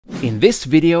In this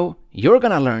video, you're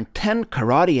gonna learn 10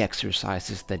 karate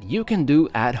exercises that you can do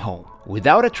at home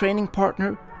without a training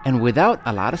partner and without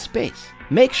a lot of space.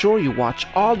 Make sure you watch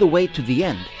all the way to the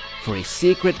end for a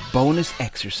secret bonus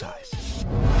exercise.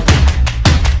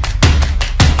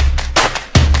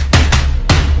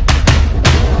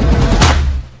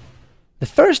 The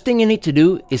first thing you need to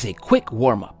do is a quick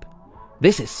warm-up.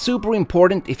 This is super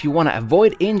important if you want to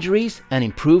avoid injuries and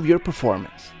improve your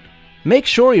performance. Make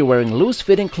sure you're wearing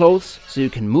loose-fitting clothes so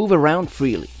you can move around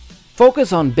freely.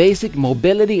 Focus on basic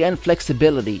mobility and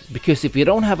flexibility because if you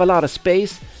don't have a lot of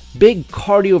space, big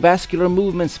cardiovascular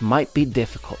movements might be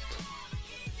difficult.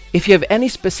 If you have any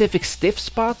specific stiff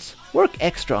spots, work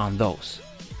extra on those.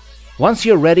 Once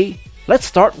you're ready, let's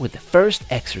start with the first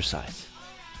exercise.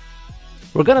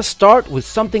 We're gonna start with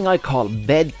something I call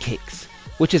bed kicks,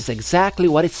 which is exactly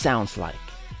what it sounds like.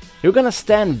 You're gonna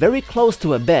stand very close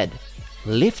to a bed,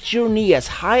 lift your knee as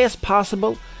high as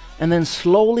possible, and then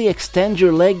slowly extend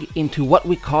your leg into what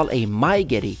we call a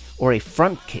maigeri or a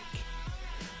front kick.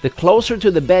 The closer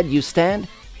to the bed you stand,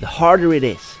 the harder it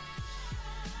is.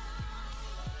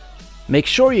 Make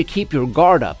sure you keep your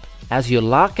guard up as you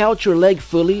lock out your leg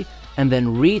fully and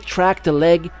then retract the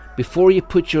leg before you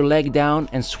put your leg down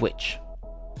and switch.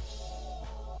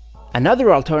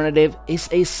 Another alternative is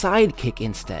a side kick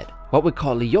instead, what we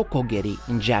call yokogeri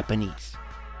in Japanese.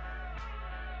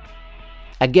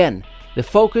 Again, the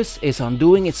focus is on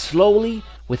doing it slowly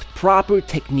with proper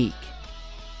technique.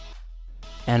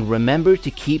 And remember to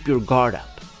keep your guard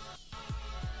up.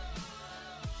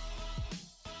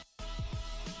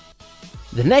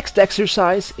 The next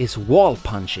exercise is wall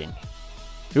punching.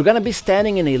 You're gonna be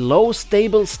standing in a low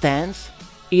stable stance,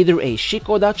 either a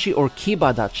shikodachi or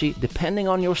kibadachi depending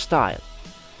on your style,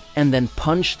 and then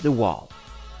punch the wall.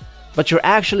 But you're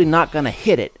actually not gonna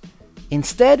hit it.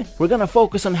 Instead, we're gonna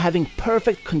focus on having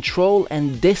perfect control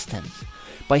and distance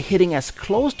by hitting as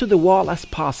close to the wall as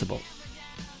possible.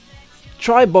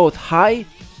 Try both high,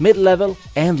 mid-level,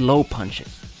 and low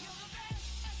punches.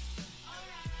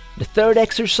 The third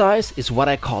exercise is what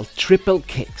I call triple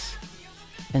kicks.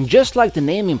 And just like the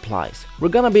name implies, we're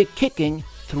gonna be kicking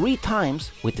 3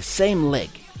 times with the same leg,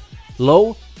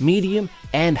 low, medium,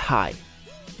 and high.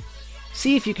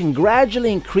 See if you can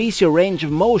gradually increase your range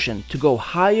of motion to go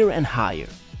higher and higher,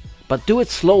 but do it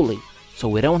slowly so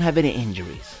we don't have any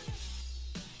injuries.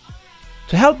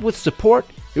 To help with support,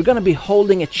 you're going to be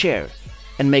holding a chair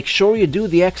and make sure you do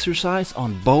the exercise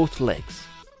on both legs.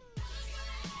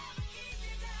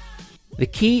 The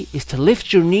key is to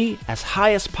lift your knee as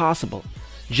high as possible,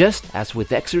 just as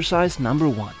with exercise number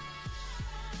 1.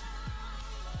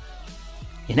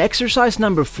 In exercise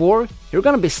number 4, you're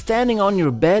going to be standing on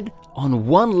your bed on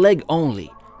one leg only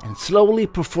and slowly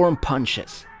perform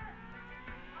punches.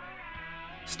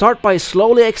 Start by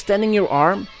slowly extending your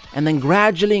arm and then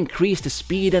gradually increase the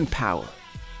speed and power.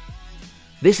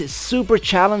 This is super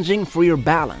challenging for your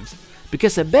balance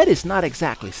because a bed is not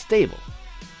exactly stable.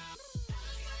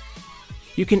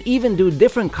 You can even do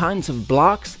different kinds of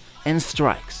blocks and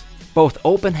strikes, both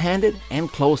open-handed and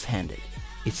closed-handed.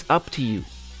 It's up to you.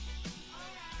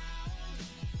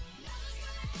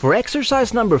 For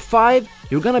exercise number 5,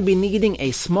 you're gonna be needing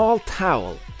a small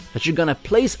towel that you're gonna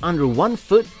place under one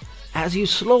foot as you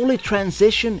slowly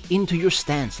transition into your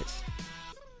stances.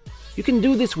 You can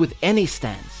do this with any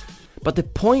stance, but the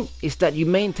point is that you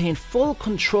maintain full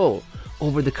control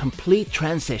over the complete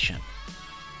transition.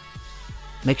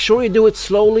 Make sure you do it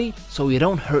slowly so you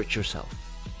don't hurt yourself.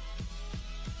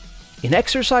 In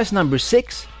exercise number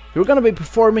 6, you're gonna be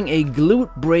performing a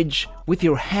glute bridge with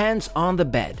your hands on the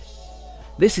bed.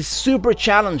 This is super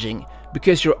challenging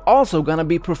because you're also gonna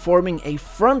be performing a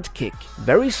front kick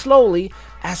very slowly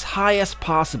as high as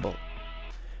possible.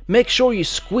 Make sure you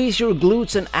squeeze your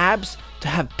glutes and abs to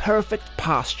have perfect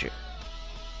posture.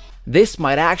 This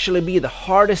might actually be the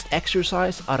hardest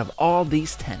exercise out of all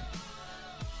these 10.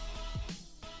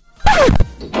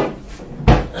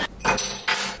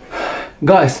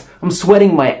 Guys, I'm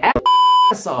sweating my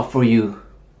ass off for you.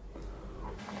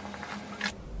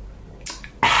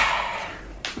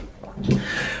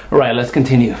 Alright, let's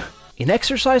continue. In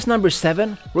exercise number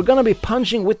 7, we're gonna be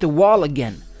punching with the wall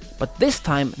again, but this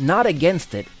time not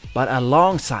against it, but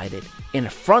alongside it, in a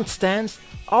front stance,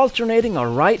 alternating our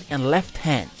right and left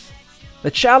hands.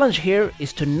 The challenge here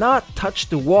is to not touch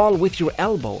the wall with your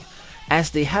elbow,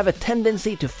 as they have a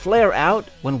tendency to flare out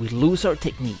when we lose our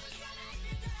technique.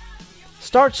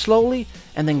 Start slowly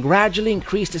and then gradually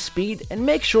increase the speed and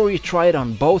make sure you try it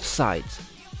on both sides.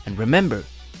 And remember,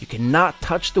 you cannot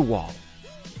touch the wall.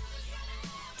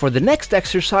 For the next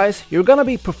exercise, you're gonna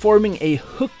be performing a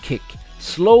hook kick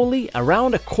slowly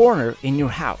around a corner in your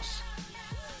house.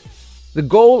 The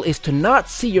goal is to not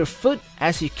see your foot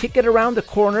as you kick it around the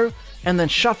corner and then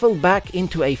shuffle back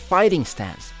into a fighting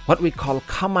stance, what we call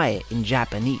kamae in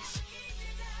Japanese.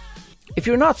 If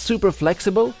you're not super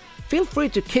flexible, feel free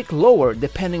to kick lower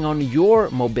depending on your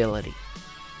mobility,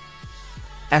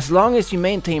 as long as you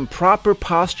maintain proper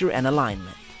posture and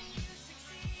alignment.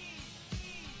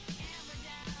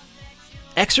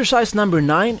 Exercise number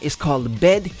 9 is called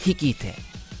bed hikite.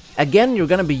 Again, you're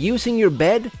going to be using your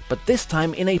bed, but this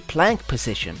time in a plank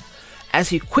position,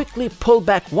 as you quickly pull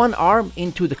back one arm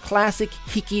into the classic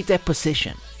hikite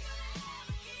position.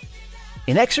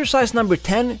 In exercise number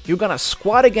 10, you're going to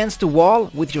squat against the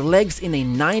wall with your legs in a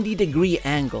 90-degree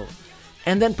angle,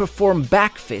 and then perform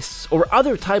back fists or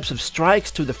other types of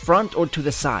strikes to the front or to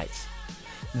the sides.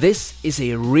 This is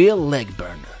a real leg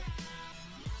burner.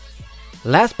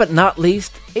 Last but not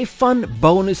least, a fun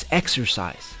bonus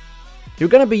exercise. You're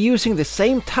going to be using the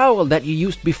same towel that you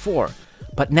used before,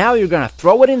 but now you're going to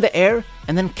throw it in the air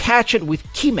and then catch it with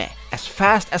kime as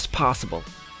fast as possible.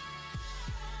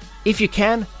 If you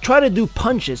can, try to do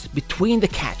punches between the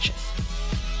catches.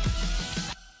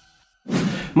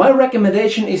 My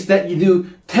recommendation is that you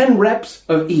do 10 reps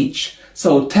of each.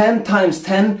 So 10 times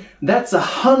 10, that's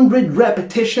 100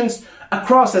 repetitions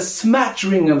across a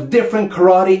smattering of different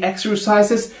karate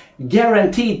exercises,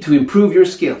 guaranteed to improve your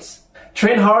skills.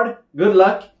 Train hard, good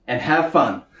luck, and have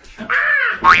fun.